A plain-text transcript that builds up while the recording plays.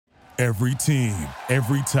Every team,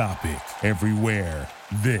 every topic, everywhere.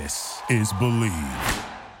 This is Believe.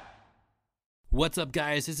 What's up,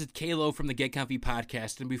 guys? This is Kalo from the Get Comfy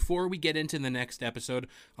podcast, and before we get into the next episode,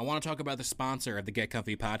 I want to talk about the sponsor of the Get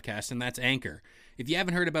Comfy podcast, and that's Anchor. If you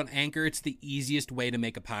haven't heard about Anchor, it's the easiest way to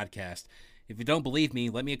make a podcast. If you don't believe me,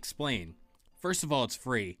 let me explain. First of all, it's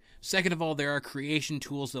free. Second of all, there are creation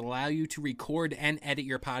tools that allow you to record and edit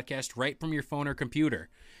your podcast right from your phone or computer.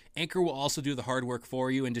 Anchor will also do the hard work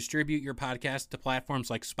for you and distribute your podcast to platforms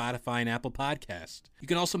like Spotify and Apple Podcasts. You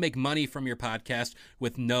can also make money from your podcast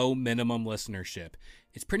with no minimum listenership.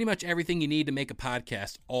 It's pretty much everything you need to make a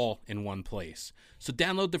podcast all in one place. So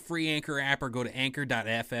download the free Anchor app or go to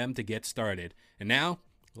anchor.fm to get started. And now,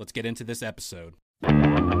 let's get into this episode. 3,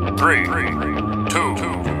 2,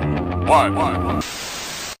 1.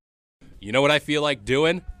 You know what I feel like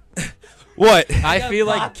doing? What? I feel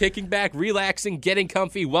like kicking back, relaxing, getting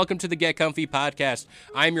comfy. Welcome to the Get Comfy podcast.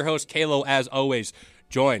 I'm your host, Kalo, as always,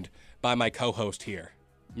 joined by my co-host here,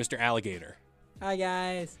 Mr. Alligator. Hi,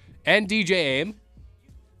 guys. And DJ Aim.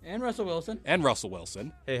 And Russell Wilson.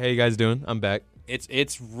 Hey, how you guys doing? I'm back.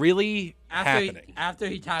 It's really happening. After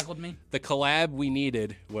he tackled me. The collab we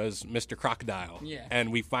needed was Mr. Crocodile. Yeah.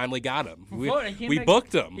 And we finally got him. From We Florida. He came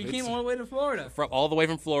booked him. He came all the way to Florida. All the way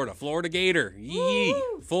from Florida. Florida Gator. Yee.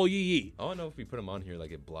 Full yee. I don't know if we put him on here,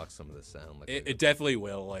 like it blocks some of the sound. It definitely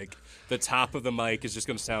will. Like, the top of the mic is just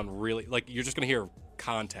going to sound really, like, you're just going to hear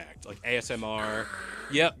contact, like ASMR.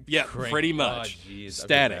 Yep, pretty much. Oh, geez.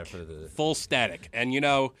 Static. Full static. And, you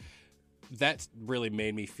know, that really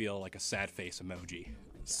made me feel like a sad face emoji.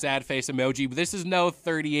 Sad face emoji. But this is no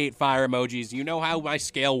 38 fire emojis. You know how my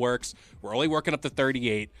scale works. We're only working up to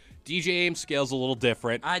 38. DJ Aim scale's a little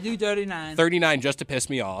different. I do 39. 39 just to piss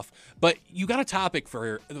me off. But you got a topic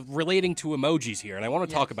for relating to emojis here, and I want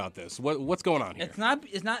to talk about this. What's going on here? I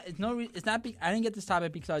didn't get this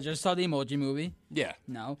topic because I just saw the Emoji Movie. Yeah.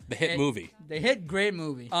 No. The hit movie. The hit great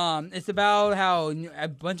movie. It's about how a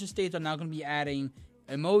bunch of states are now going to be adding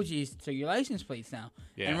emojis to your license plates now.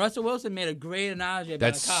 Yeah. And Russell Wilson made a great analogy about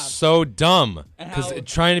That's a cop. so dumb. And Because how-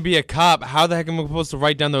 trying to be a cop, how the heck am I supposed to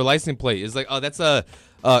write down their license plate? It's like, oh, that's a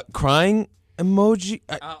crying emoji.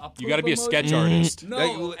 You got to be a poop sketch emoji. artist.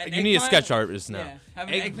 No, you need a sketch artist now. Yeah, have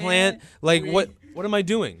an Eggplant. Like, what am I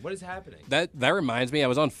doing? What is happening? That reminds me, I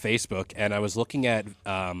was on Facebook, and I was looking at,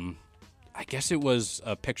 I guess it was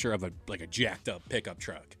a picture of a jacked up pickup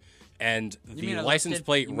truck. And the license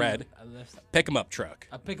plate read, pick-em-up truck.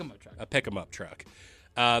 A pick-em-up truck. A pick-em-up truck.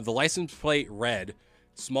 The license plate read,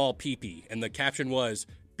 small pee-pee. And the caption was,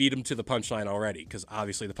 beat him to the punchline already. Because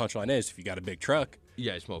obviously the punchline is, if you got a big truck,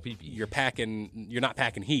 Yeah, small pee-pee. you're not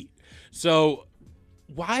packing heat. So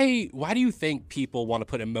why do you think people want to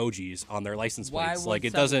put emojis on their license plates? Like,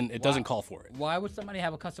 it doesn't call for it. Why would somebody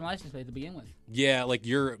have a custom license plate to begin with? Yeah, like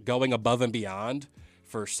you're going above and beyond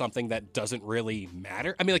for something that doesn't really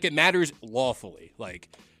matter. I mean, like, it matters lawfully. Like,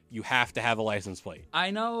 you have to have a license plate.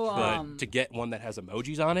 I know. But to get one that has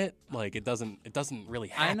emojis on it, like, it doesn't really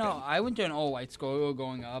happen. I know. I went to an all-white school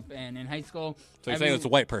growing up, and in high school. So you're saying it's a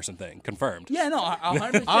white person thing, confirmed? Yeah, no,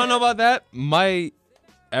 100%. I don't know about that. My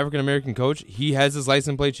African-American coach, he has his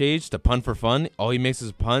license plate changed to pun for fun. All he makes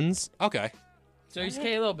is puns. Okay. So he's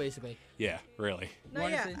KLO, basically. Yeah, really. No,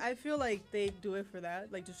 yeah, I feel like they do it for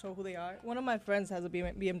that, like to show who they are. One of my friends has a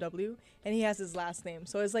BMW, and he has his last name.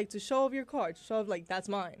 So it's like to show off your car, to show off, like, that's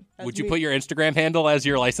mine. That's Would you me. put your Instagram handle as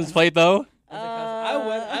your license plate, though?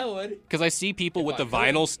 I would. Because I see people with the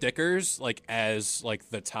vinyl stickers, like, as, like,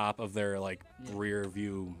 the top of their, like, rear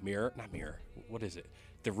view mirror. Not mirror. What is it?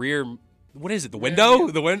 The rear... What is it? The window?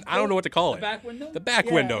 I don't know what to call it. The back window? The back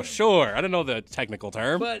window, sure. I don't know the technical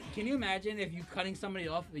term. But can you imagine if you cutting somebody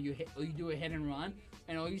off, or you do a hit and run,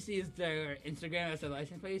 and all you see is their Instagram as their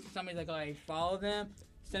license plate? Somebody's like, I follow them,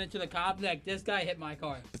 send it to the cop, like, this guy hit my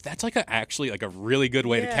car. But that's like actually a really good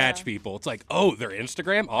way to catch people. It's like, oh, their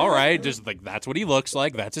Instagram? All right, just like that's what he looks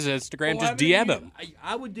like. That's his Instagram. Just DM him.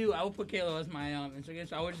 I would put Kalo as my Instagram,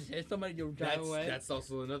 so I would just hit somebody to drive away. That's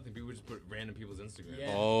also another thing. People just put random people's Instagram.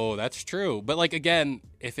 Yeah. Oh, that's true. But like again,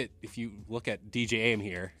 if you look at DJ Aim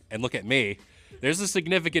here and look at me, there's a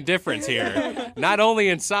significant difference here. Not only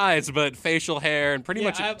in size, but facial hair and pretty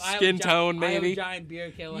much skin tone, maybe. I have a giant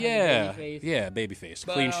beard, Kalo. Yeah, baby face. yeah, baby face,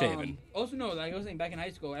 But, clean shaven. Also, no, like I was saying, back in high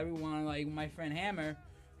school, everyone, like my friend Hammer,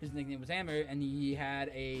 his nickname was Hammer, and he had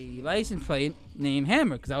a license plate named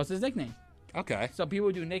Hammer because that was his nickname. Okay. So people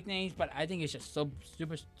do nicknames, but I think it's just so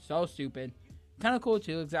stupid. Kind of cool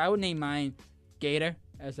too, because I would name mine Gator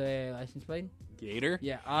as a license plate. Gator?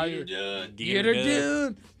 Yeah, Gator Gator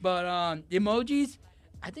dude. But emojis,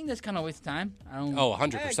 I think that's kind of a waste of time. I don't. Oh, I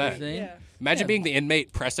 100%. agree, yeah. Imagine Yeah. being the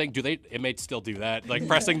inmate pressing. Do inmates still do that? Like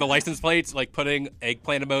pressing the license plates, like putting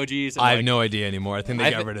eggplant emojis. And I have like, no idea anymore. I think they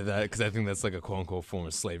I got thi- rid of that because I think that's like a quote unquote form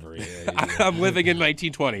of slavery. I'm living in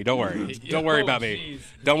 1920. Don't worry. Don't worry about me.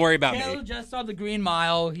 Don't worry about Caleb me. just saw the Green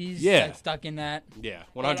Mile. He's Yeah. like, stuck in that. Yeah,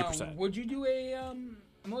 But, 100%. would you do a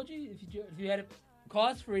emoji if you had it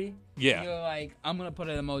cost free? Yeah. You're like, I'm gonna put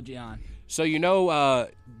an emoji on. So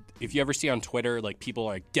if you ever see on Twitter like people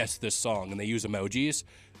like guess this song and they use emojis,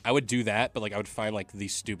 I would do that, but like I would find like the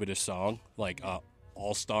stupidest song, like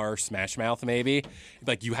All Star Smash Mouth maybe.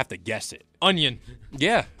 Like you have to guess it. Onion.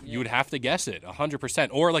 Yeah, you would have to guess it 100%.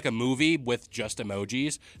 Or like a movie with just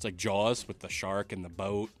emojis. It's like Jaws with the shark and the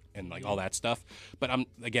boat and like all that stuff. But I'm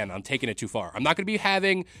taking it too far. I'm not going to be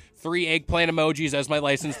having 3 eggplant emojis as my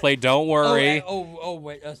license plate. Don't worry. Wait.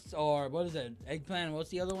 Or what is it? Eggplant. What's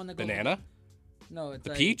the other one that goes? Banana? No, it's The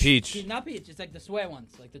like, peach? Peach. Not peach. It's like the sweat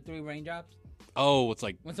ones, like the 3 raindrops. Oh, it's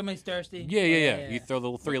like When somebody's thirsty. yeah. You throw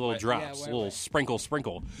the 3 little Right, drops, yeah, little right.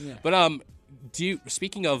 sprinkle. Yeah. But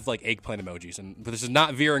speaking of like eggplant emojis, but this is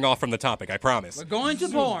not veering off from the topic, I promise. We're going to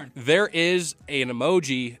porn. There is an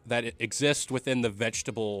emoji that exists within the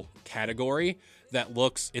vegetable category that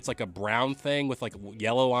it's like a brown thing with like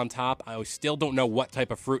yellow on top. I still don't know what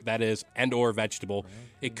type of fruit that is and or vegetable.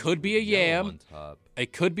 It could be a yam. On top.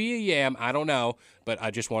 It could be a yam. I don't know, but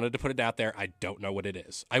I just wanted to put it out there. I don't know what it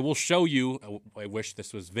is. I will show you. I wish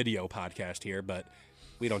this was video podcast here, but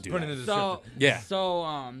we don't do Put it in that. the So Yeah.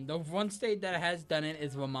 So the one state that has done it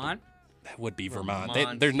is Vermont. That would be Vermont.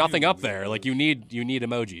 Vermont's There's nothing up huge. there. Like you need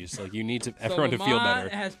emojis. Like you need everyone so to feel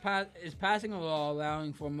Vermont better. is passing a law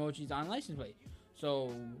allowing for emojis on license plate.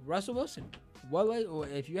 So Russell Wilson,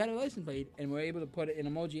 if you had a license plate and were able to put an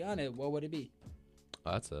emoji on it, what would it be?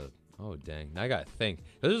 Oh dang! Now I gotta think.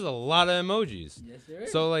 There's a lot of emojis. Yes, there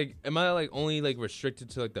is. So like, am I like only like restricted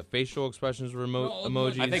to like the facial expressions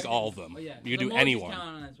emojis? I think all of them. Oh, yeah. You The do emojis anyone. count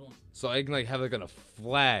on this one. So I can like have like a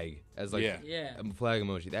flag as like Yeah. a flag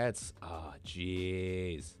emoji. That's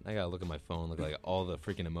jeez. I gotta look at my phone, look at like all the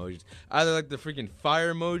freaking emojis. Either like the freaking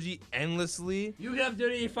fire emoji endlessly. You could have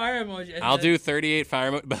 38 fire emojis. I'll do 38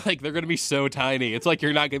 fire emojis, but like they're gonna be so tiny. It's like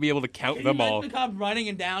you're not gonna be able to count Can them you all. imagine the cop running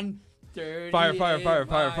and down 38, Fire.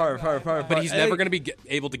 But he's I never think- gonna be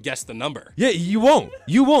able to guess the number. Yeah, you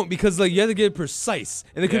won't because like you have to get it precise,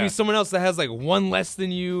 and there could Yeah. be someone else that has like 1 less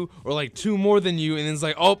than you or like 2 more than you, and it's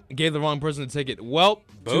like, oh, gave the wrong person the ticket. Well,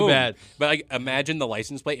 too Boom. bad. But like, imagine the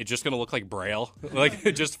license plate. It's just gonna look like Braille,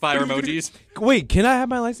 like just fire emojis. Wait, can I have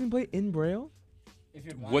my license plate in Braille? If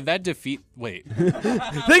you'd want. Would that defeat? Wait,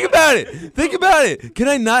 Think about it. Can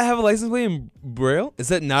I not have a license plate in Braille? Is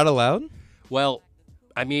that not allowed? well,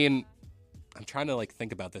 I mean, I'm trying to like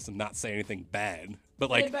think about this and not say anything bad. But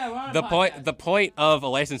Say like bad, we're on a the podcast. point of a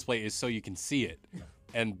license plate is so you can see it,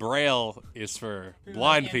 and Braille is for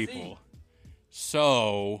blind can't see. people.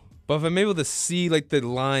 So But if I'm able to see like the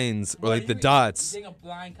lines or What like do the you mean? dots, You think a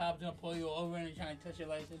blind cop's gonna pull you over and try to touch your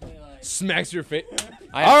license plate? Like, smacks your face.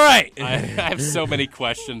 I All right. I have so many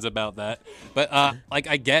questions about that. But like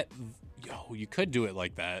I get, you could do it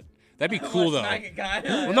like that. That'd be cool though. smack a guy.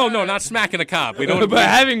 Well, no, not smacking a cop. We don't. But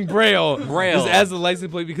having Braille, Braille. just as the license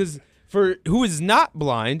plate, because for who is not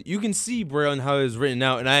blind, you can see Braille and how it is written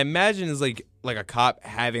out, and I imagine it's like a cop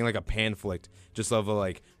having like a pamphlet just of a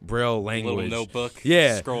like Braille language notebook,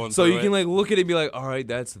 Yeah, scrolling so through you it. can like look at it and be like, all right,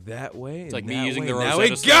 that's that way. It's like me using the Now Rosetta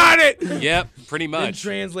we Stone. got it. Yep, pretty Then much.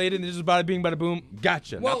 translate it, and it's just bada bing, bada boom.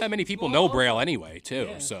 Gotcha. Not that many people know Braille anyway, too.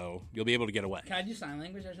 So you'll be able to get away. Can I do sign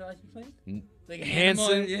language as your license plate? Like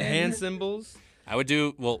hand symbols. I would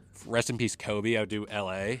do rest in peace, Kobe. I would do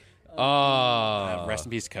L.A. Oh, Rest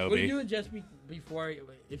in peace, Would you Kobe. do it just before,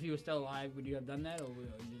 if he was still alive, would you have done that, or were you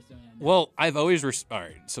just doing it now? Well, I've always all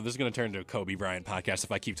right. So this is gonna turn into a Kobe Bryant podcast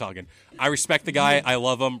if I keep talking. I respect the guy. I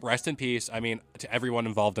love him. Rest in peace. I mean, to everyone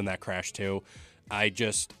involved in that crash too. I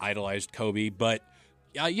just idolized Kobe, but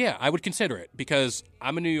yeah, I would consider it because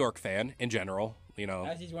I'm a New York fan in general. You know,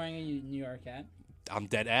 As he's wearing a New York hat. I'm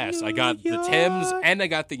dead ass. I got the Timbs and I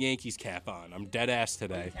got the Yankees cap on. I'm dead ass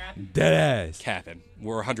today. dead ass. Capping.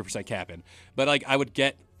 We're 100% capping. But like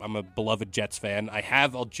I'm a beloved Jets fan. I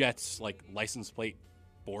have a Jets like license plate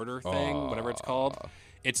border thing, whatever it's called.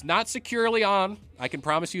 It's not securely on. I can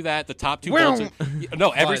promise you that. The top 2 bolts are,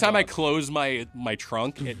 no, every Flies time I off. close my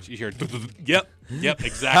trunk, you hear yep,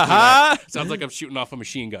 exactly. That. Sounds like I'm shooting off a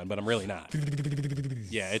machine gun, but I'm really not.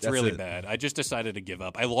 Yeah, it's That's really it. bad. I just decided to give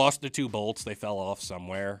up. I lost the 2 bolts. They fell off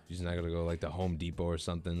somewhere. You're just not gonna go like to Home Depot or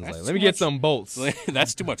something. It's That's like, too let me get much- some bolts.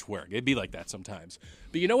 That's too much work. It'd be like that sometimes.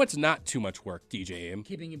 But you know what's not too much work, DJ Aim?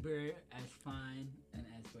 Keeping your beer as fine and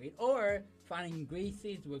Eswade, or finding great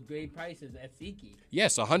seats with great prices at SeatGeek.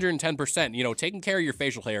 Yes, 110%. You know, taking care of your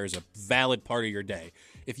facial hair is a valid part of your day.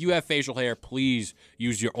 If you have facial hair, please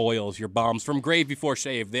use your oils, your balms from Grave Before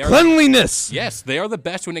Shave. They are Cleanliness. Yes, they are the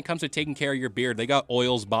best when it comes to taking care of your beard. They got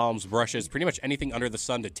oils, balms, brushes, pretty much anything under the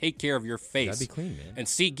sun to take care of your face. Gotta be clean, man. And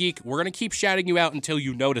SeatGeek, we're going to keep shouting you out until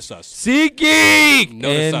you notice us. SeatGeek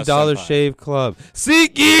Notice and us, Dollar senpai. Shave Club.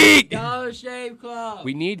 SeatGeek. Dollar Shave Club.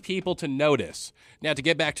 We need people to notice. Now, to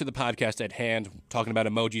get back to the podcast at hand, talking about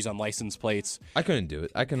emojis on license plates, I couldn't do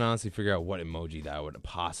it. I can honestly figure out what emoji that I would Can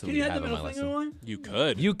possibly you have have the on my middle finger license. one? you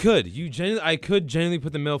could. You could. I could genuinely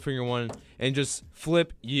put the middle finger one and just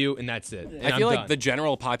flip you, and that's it. And I feel I'm like done. the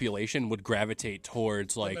general population would gravitate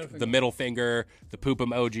towards like middle the middle finger, the poop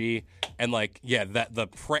emoji, and like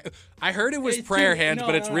I heard it was It's prayer two- hands, no,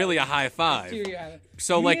 but it's no, really a it's high five. Two, you have it.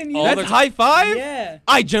 So Me like and you- all That's the high five? Yeah.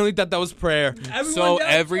 I genuinely thought that was prayer. Everyone so does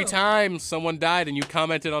every too. time someone died and you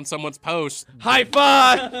commented on someone's post, High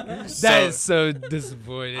five. That So- is so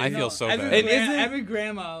disappointing. I feel so every bad. And isn't- every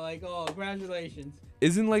grandma, like, oh, congratulations.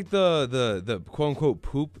 Isn't like the quote unquote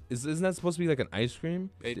poop? Isn't that supposed to be like an ice cream?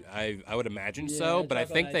 I would imagine Yeah, so, it's but I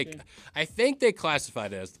chocolate think ice they cream.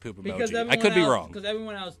 classified it as the poop Because emoji. I could be wrong. Because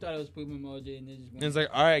everyone else thought it was poop emoji, and they just went. And it's like,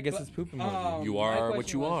 all right, I guess But, it's poop emoji. You my are what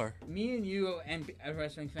question you was, are. Me and you and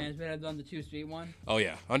wrestling fans would have done the 2 Sweet one. Oh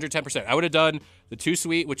yeah, 110%. I would have done the 2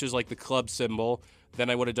 Sweet, which is like the club symbol. Then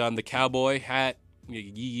I would have done the cowboy hat, yee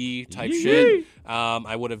yee type shit.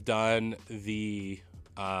 I would have done the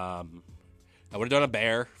I would have done a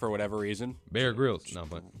bear for whatever reason. Bear Grylls. No,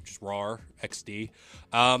 but Just RAR, XD.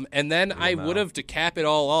 And then I would have, to cap it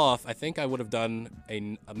all off, I think I would have done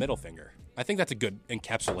a middle finger. I think that's a good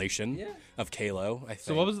encapsulation of Kalo, I think.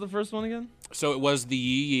 so what was the first one again? So it was the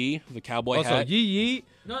yee yee, the cowboy Also, hat. yee yee,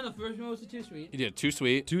 No, the first one was the 2 Sweet. You did 2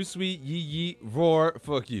 Sweet. too sweet, yee yee, roar,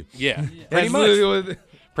 fuck you. Yeah, pretty That's much. literally what-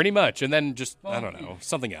 Pretty much. And then just, I don't know,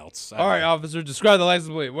 something else. All right, officer, describe the license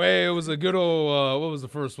plate. Wait, it was a good old. What was the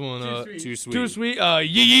first one? 2 Sweet. Too sweet. Yee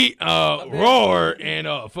yee, roar, and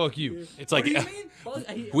fuck you. It's like, What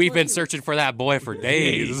do you mean? we've been searching for that boy for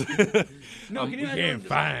days. No, can you imagine can't the-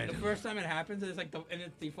 find the him. first time it happens, it's like and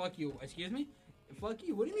it's the fuck you. Excuse me? Fuck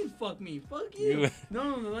you? What do you mean fuck me? Fuck you.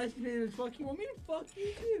 No, the license plate is fuck you. What do you mean fuck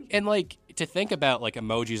you too? And like, to think about like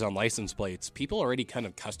emojis on license plates, people already kind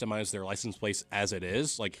of customize their license plates as it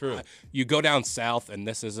is. Like, you go down south, and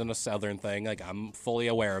this isn't a southern thing. Like, I'm fully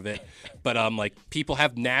aware of it, but like, people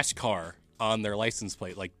have NASCAR on their license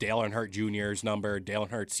plate, like Dale Earnhardt Jr.'s number, Dale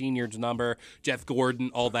Earnhardt Sr.'s number, Jeff Gordon,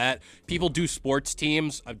 all that. People do sports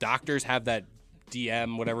teams. Doctors have that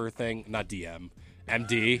DM whatever thing, not DM.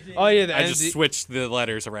 MD. Oh yeah, the I just ND switched the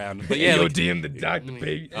letters around, but yeah, Yo, like, DM the doctor,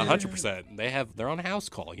 baby. 100%. They have their own house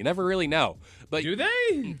call. You never really know, but Do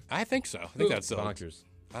they? I think so. I think that's so. Doctors.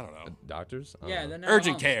 I don't know. Doctors? I don't Yeah, know. they're not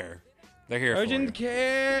Urgent wrong. care. They're here for Urgent you.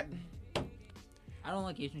 care. I don't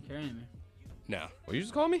like urgent care anymore. No, What you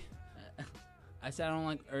just call me? I said I don't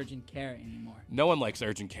like urgent care anymore. no one likes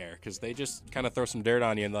urgent care because they just kind of throw some dirt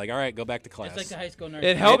on you and they're like, all right, go back to class. It's like the high school nurse.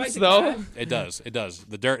 It Go helps, back to though. class. It does. It does.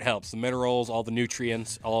 The dirt helps. The minerals, all the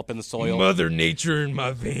nutrients, all up in the soil. Mother Nature in my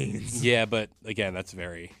veins. Yeah, but again, that's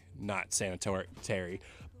very not sanitary.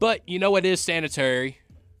 But you know what is sanitary?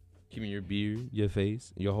 Keeping your beard, your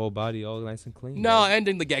face, your whole body all nice and clean. No, baby.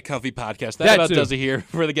 ending the Get Comfy podcast. That That about too. does it here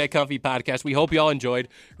for the Get Comfy podcast. We hope you all enjoyed.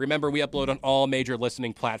 Remember, we upload on all major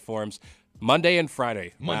listening platforms Monday and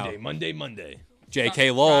Friday. Monday, Wow. Monday.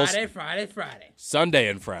 JK Lowell's Friday. Sunday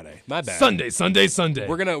and Friday. My bad. Sunday.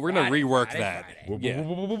 We're gonna Friday, rework Friday, that.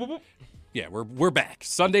 Friday. Yeah, we're back.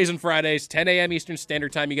 Sundays and Fridays, 10 a.m. Eastern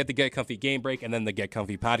Standard Time. You get the Get Comfy Game Break, and then the Get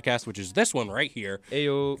Comfy podcast, which is this one right here.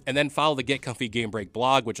 Ayo. And then follow the Get Comfy Game Break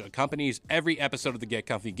blog, which accompanies every episode of the Get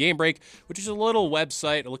Comfy Game Break, which is a little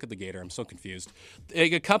website. Look at the gator. I'm so confused.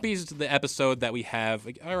 It accompanies the episode that we have.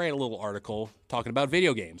 I write a little article talking about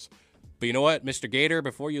video games. But you know what, Mr. Gator,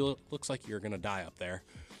 before you looks like you're going to die up there.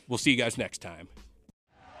 We'll see you guys next time.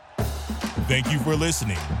 Thank you for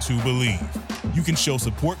listening to Believe. You can show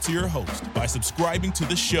support to your host by subscribing to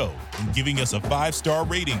the show and giving us a 5-star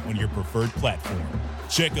rating on your preferred platform.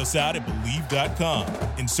 Check us out at Believe.com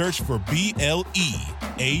and search for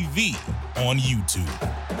BLEAV on YouTube.